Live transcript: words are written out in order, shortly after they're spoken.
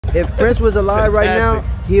if Prince was alive right now,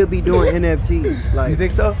 he'll be doing NFTs. Like, you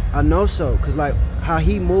think so? I know so, cause like how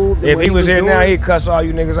he moved. If he was here now, he'd cuss all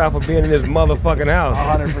you niggas out for being in this motherfucking house.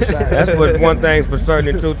 100%. That's what one thing's for certain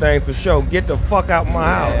and two things for sure. Get the fuck out my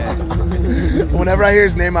house. Whenever I hear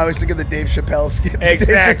his name, I always think of the Dave Chappelle skit.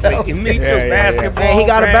 Exactly. Me too. Basketball. Hey, he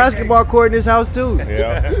got a basketball court in his house too.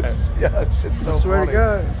 Yeah, shit's so I swear funny. to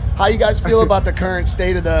God. How you guys feel about the current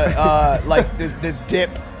state of the like this dip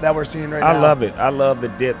that we're seeing right now? I love it. I love the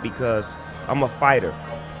dip because I'm a fighter.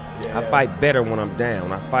 Yeah. I fight better when I'm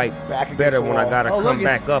down. I fight Back better against the when I wall. gotta come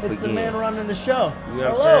back up It's again. the man running the show. You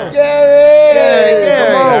know what I'm saying? Yeah.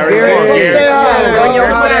 Come on, Gary. Say hi. Run your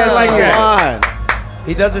hot ass like in that. Come on.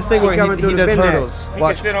 He does this thing where coming he through the does bin net. hurdles. He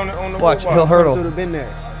Watch, can sit on the watch, wall. he'll hurdle. Through the bin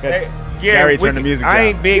there. Hey, Gary, turn we the can- music I down.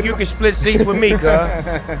 ain't big. You can split seats with me, cuz.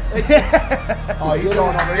 Oh, you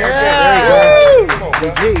going over here? Yeah. Come on,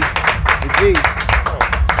 The cuz. G. The G.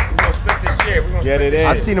 We're gonna split this shit. We're gonna Get split it in.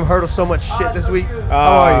 I've seen him hurdle so much shit this week. How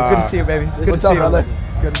are you? Good to see you, baby. Good What's to up, see you. brother?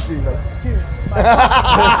 Good to see you, brother.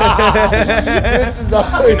 This is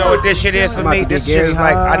You know what this shit is for I'm about me? to This get shit is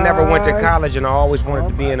Gary like I never went to high. college and I always wanted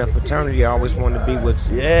to be in a fraternity. I always wanted to be with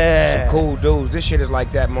some cool dudes. This shit is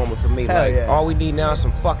like that moment for me. Hell Like yeah. all we need now is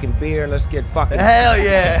some fucking beer. Let's get fucking Hell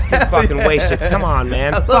yeah. get fucking wasted. Come on,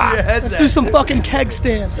 man. I love Fuck. your headset. Do some fucking keg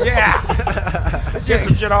stands. Yeah. It's just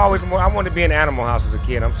some shit I always wanted. I wanted to be in Animal House as a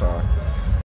kid. I'm sorry.